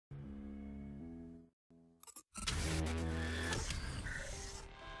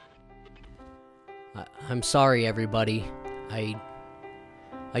I'm sorry, everybody. I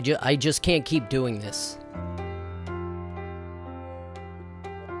just can't keep doing this.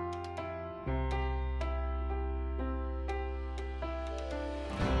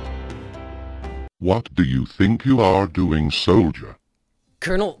 What do you think you are doing, soldier?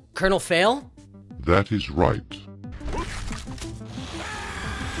 Colonel Fail? That is right.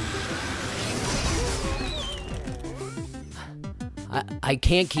 I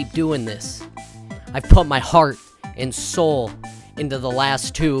can't keep doing this. I've put my heart and soul into the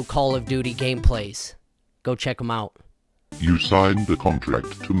last 2 Call of Duty gameplays. Go check them out. You signed a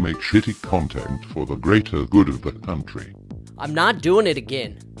contract to make shitty content for the greater good of the country. I'm not doing it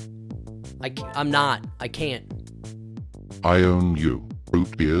again. I'm not. I can't. I own you,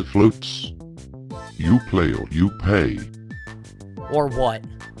 rootbeeerfloats. You play or you pay. Or what?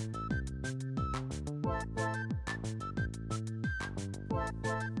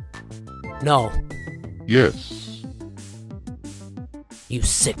 No. Yes. You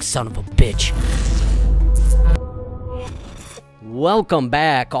sick son of a bitch. Welcome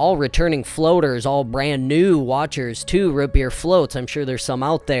back, all returning floaters, all brand new watchers to Root Beer Floats. I'm sure there's some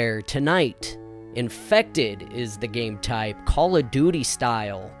out there. Tonight, Infected is the game type, Call of Duty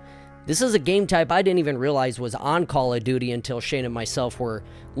style. This is a game type I didn't even realize was on Call of Duty until Shane and myself were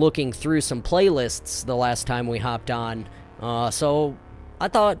looking through some playlists the last time we hopped on. So I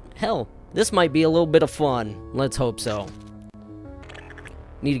thought, hell, this might be a little bit of fun. Let's hope so.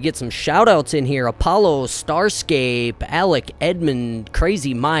 Need to get some shoutouts in here. Apollo, Starscape, Alec, Edmund,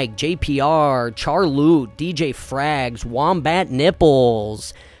 Crazy Mike, JPR, Charloot, DJ Frags, Wombat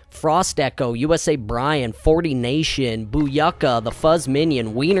Nipples, Frost Echo, USA Brian, 40 Nation, Booyaka, The Fuzz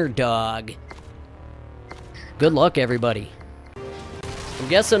Minion, Wiener Dog. Good luck, everybody. I'm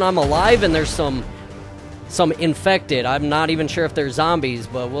guessing I'm alive and there's some infected. I'm not even sure if they're zombies,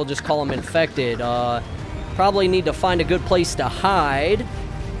 but we'll just call them infected. Probably need to find a good place to hide,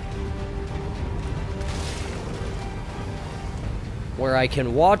 where I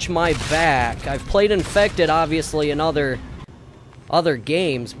can watch my back. I've played Infected, obviously, in other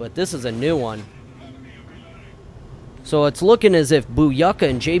games, but this is a new one. So it's looking as if Booyaka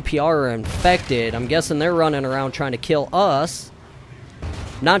and JPR are infected. I'm guessing they're running around trying to kill us.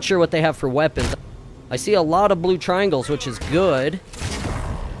 Not sure what they have for weapons. I see a lot of blue triangles, which is good.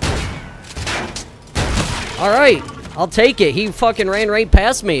 Alright, I'll take it. He fucking ran right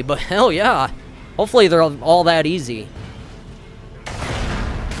past me, but hell yeah. Hopefully they're all that easy.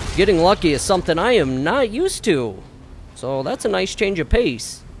 Getting lucky is something I am not used to. So that's a nice change of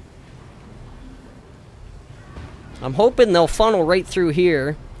pace. I'm hoping they'll funnel right through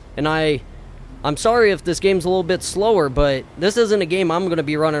here. And I'm sorry if this game's a little bit slower, but this isn't a game I'm going to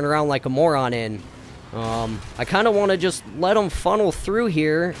be running around like a moron in. I kind of want to just let them funnel through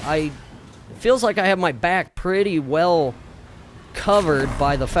here. It feels like I have my back pretty well covered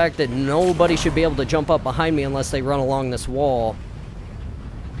by the fact that nobody should be able to jump up behind me unless they run along this wall.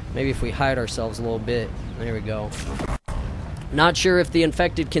 Maybe if we hide ourselves a little bit. There we go. Not sure if the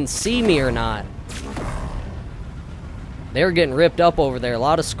infected can see me or not. They're getting ripped up over there. A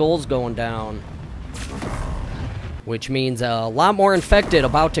lot of skulls going down. Which means a lot more infected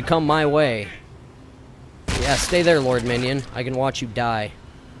about to come my way. Yeah, stay there, Lord Minion. I can watch you die.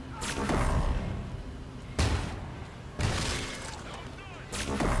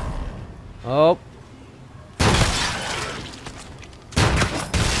 Oh.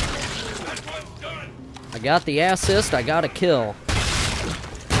 I got the assist, I got a kill.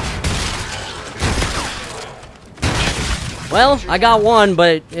 Well, I got one,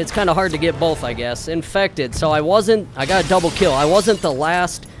 but it's kind of hard to get both, I guess. Infected, so I got a double kill. I wasn't the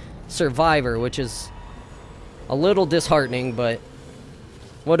last survivor, which is a little disheartening, but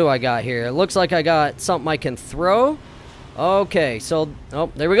what do I got here? It looks like I got something I can throw. Okay, so,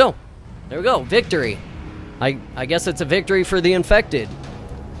 oh, there we go. There we go, victory. I guess it's a victory for the infected.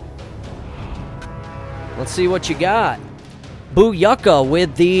 Let's see what you got. Booyaka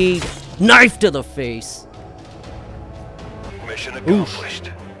with the knife to the face. Mission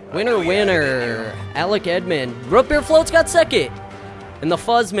accomplished. Winner, winner. Alec Edmund. Root Beer Floats got second. And the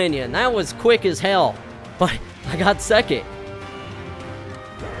Fuzz Minion. That was quick as hell. But I got second.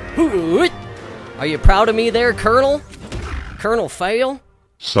 Are you proud of me there, Kernel? Colonel Fail?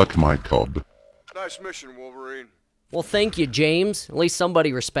 Suck my cob. Nice mission, Wolverine. Well, thank you, James. At least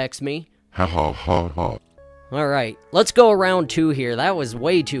somebody respects me. Ha ha ha ha. Alright, let's go around 2 here. That was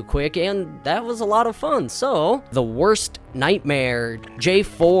way too quick, and that was a lot of fun. So, The Worst Nightmare,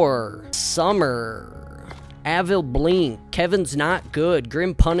 J4, Summer, Avil Blink, Kevin's Not Good,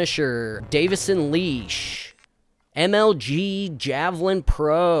 Grim Punisher, Davison Leash, MLG Javelin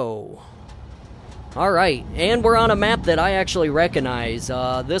Pro, Alright, and we're on a map that I actually recognize.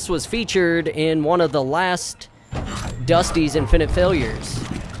 This was featured in one of the last Dusty's Infinite Failures.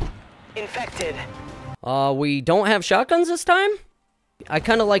 Infected. We don't have shotguns this time? I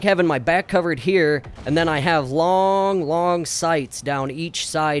kind of like having my back covered here, and then I have long sights down each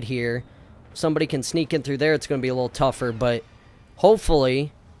side here. Somebody can sneak in through there, it's going to be a little tougher, but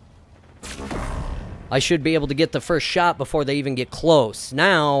hopefully I should be able to get the first shot before they even get close.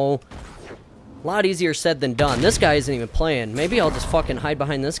 Now, a lot easier said than done. This guy isn't even playing. Maybe I'll just fucking hide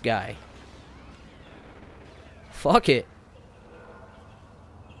behind this guy. Fuck it.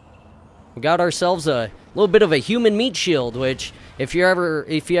 We got ourselves a little bit of a human meat shield, which if you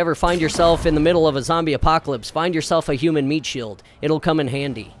ever find yourself in the middle of a zombie apocalypse, find yourself a human meat shield. It'll come in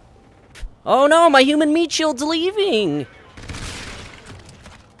handy. Oh no, my human meat shield's leaving.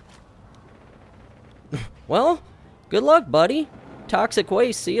 Well, good luck, buddy. Toxic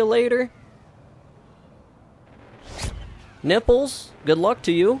waste, see you later. Nipples, good luck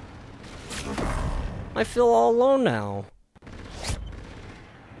to you. I feel all alone now.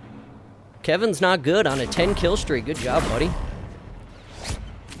 Kevin's not good on a 10 kill streak. Good job, buddy.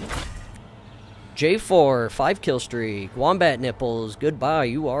 J4, 5 kill streak. Wombat Nipples, goodbye.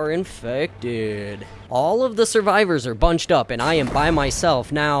 You are infected. All of the survivors are bunched up, and I am by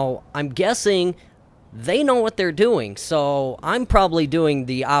myself. Now, I'm guessing they know what they're doing, so I'm probably doing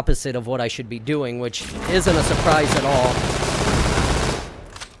the opposite of what I should be doing, which isn't a surprise at all.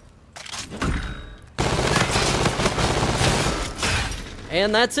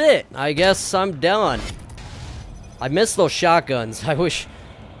 And that's it. I guess I'm done. I miss those shotguns. I wish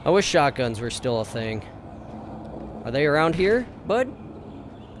shotguns were still a thing. Are they around here, bud?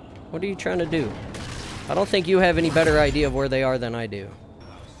 What are you trying to do? I don't think you have any better idea of where they are than I do.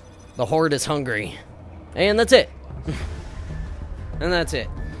 The horde is hungry. And that's it. And that's it.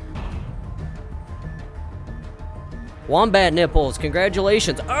 Wombat Nipples,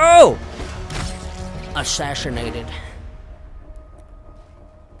 congratulations. Oh! Assassinated.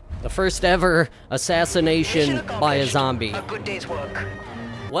 The first ever assassination by a zombie. A good day's work.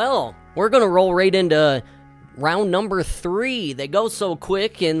 Well, we're gonna roll right into round number 3. They go so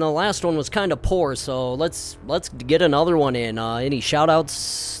quick, and the last one was kind of poor, so let's get another one in. Any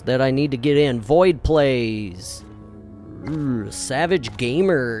shout-outs that I need to get in? Void Plays. Savage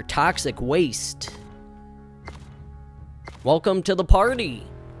Gamer. Toxic Waste. Welcome to the party.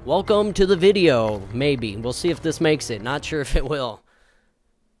 Welcome to the video. Maybe. We'll see if this makes it. Not sure if it will.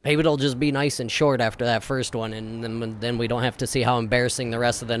 Maybe it'll just be nice and short after that first one, and then we don't have to see how embarrassing the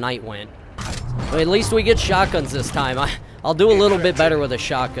rest of the night went. But at least we get shotguns this time. I'll do a little bit better with a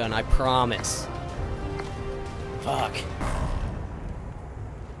shotgun, I promise. Fuck.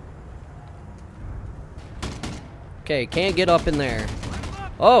 Okay, can't get up in there.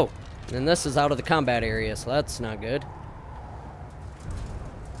 Oh! And this is out of the combat area, so that's not good.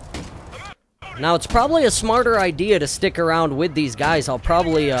 Now, it's probably a smarter idea to stick around with these guys. I'll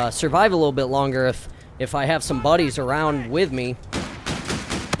probably survive a little bit longer if I have some buddies around with me.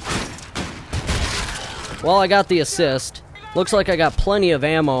 Well, I got the assist. Looks like I got plenty of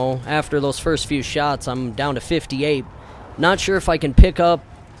ammo after those first few shots. I'm down to 58. Not sure if I can pick up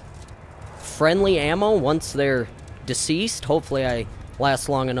friendly ammo once they're deceased. Hopefully I last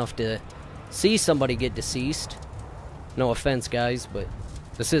long enough to see somebody get deceased. No offense, guys, but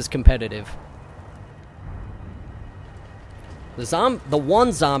this is competitive. The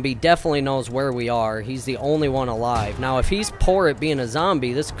one zombie definitely knows where we are. He's the only one alive. Now, if he's poor at being a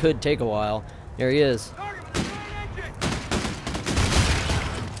zombie, this could take a while. There he is.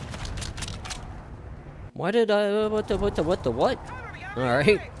 Why did I... What? Alright.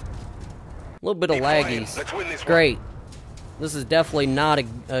 A little bit of laggies. Great. This is definitely not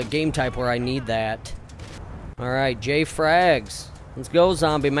a game type where I need that. Alright, J frags. Let's go,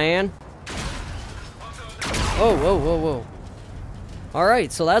 zombie man. Whoa.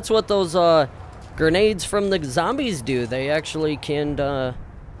 Alright, so that's what those grenades from the zombies do. They actually can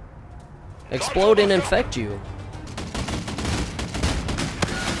explode and infect you.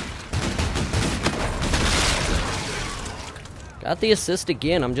 Got the assist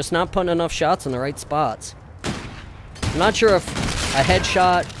again. I'm just not putting enough shots in the right spots. I'm not sure if a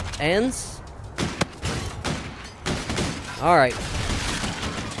headshot ends. Alright.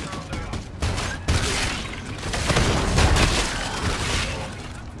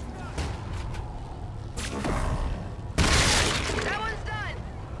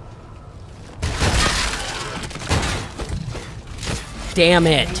 Damn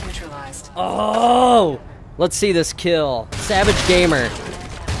it. Oh! Let's see this kill. Savage Gamer.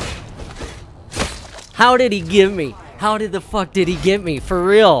 How did he give me? How did the fuck did he get me? For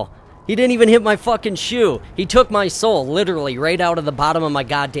real. He didn't even hit my fucking shoe. He took my soul, literally, right out of the bottom of my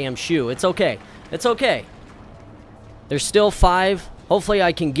goddamn shoe. It's okay. It's okay. There's still 5. Hopefully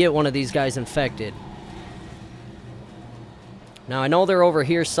I can get one of these guys infected. Now, I know they're over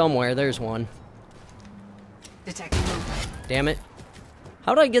here somewhere. There's one. Detecting movement. Damn it.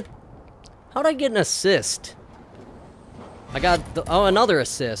 How'd I get an assist? I got, oh, another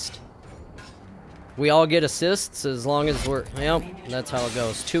assist. We all get assists as long as we're... Yep, that's how it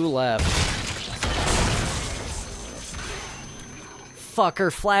goes. 2 left.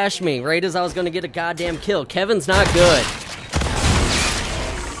 Fucker flashed me right as I was gonna get a goddamn kill. Kevin's not good.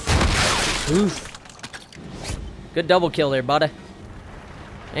 Oof. Good double kill there, buddy.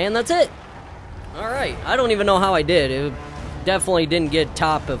 And that's it. Alright, I don't even know how I did. It definitely didn't get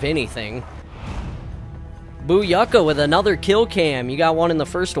top of anything. Booyaka with another kill cam. You got one in the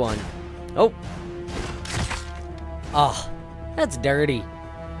first one. Oh. Oh, that's dirty.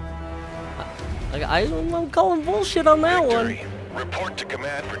 I'm calling bullshit on that one. Report to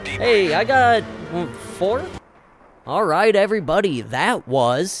command for debrief. Hey, I got 4. Alright, everybody. That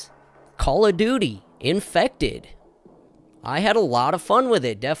was Call of Duty Infected. I had a lot of fun with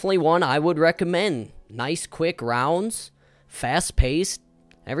it. Definitely one I would recommend. Nice, quick rounds. Fast-paced.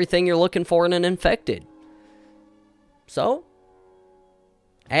 Everything you're looking for in an Infected. So,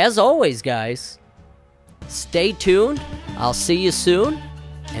 as always, guys, stay tuned. I'll see you soon.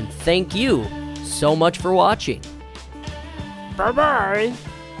 And thank you so much for watching. Bye-bye.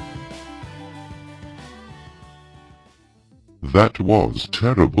 That was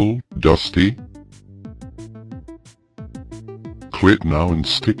terrible, Dusty. Quit now and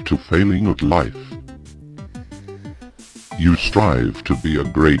stick to failing at life. You strive to be a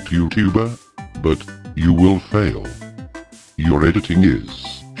great YouTuber, but you will fail. Your editing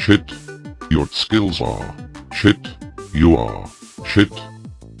is shit. Your skills are shit. You are shit.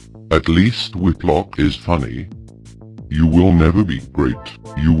 At least Whitlock is funny. You will never be great.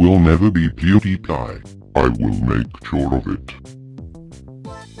 You will never be PewDiePie. I will make sure of it.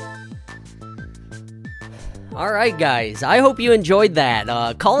 Alright guys, I hope you enjoyed that.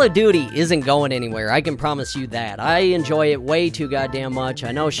 Call of Duty isn't going anywhere, I can promise you that. I enjoy it way too goddamn much.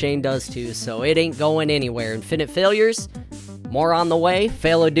 I know Shane does too, so it ain't going anywhere. Infinite Failures, more on the way.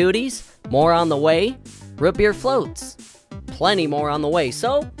 Fail of Duties, more on the way. Root Beer Floats, plenty more on the way.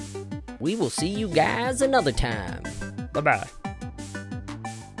 So, we will see you guys another time. Bye-bye.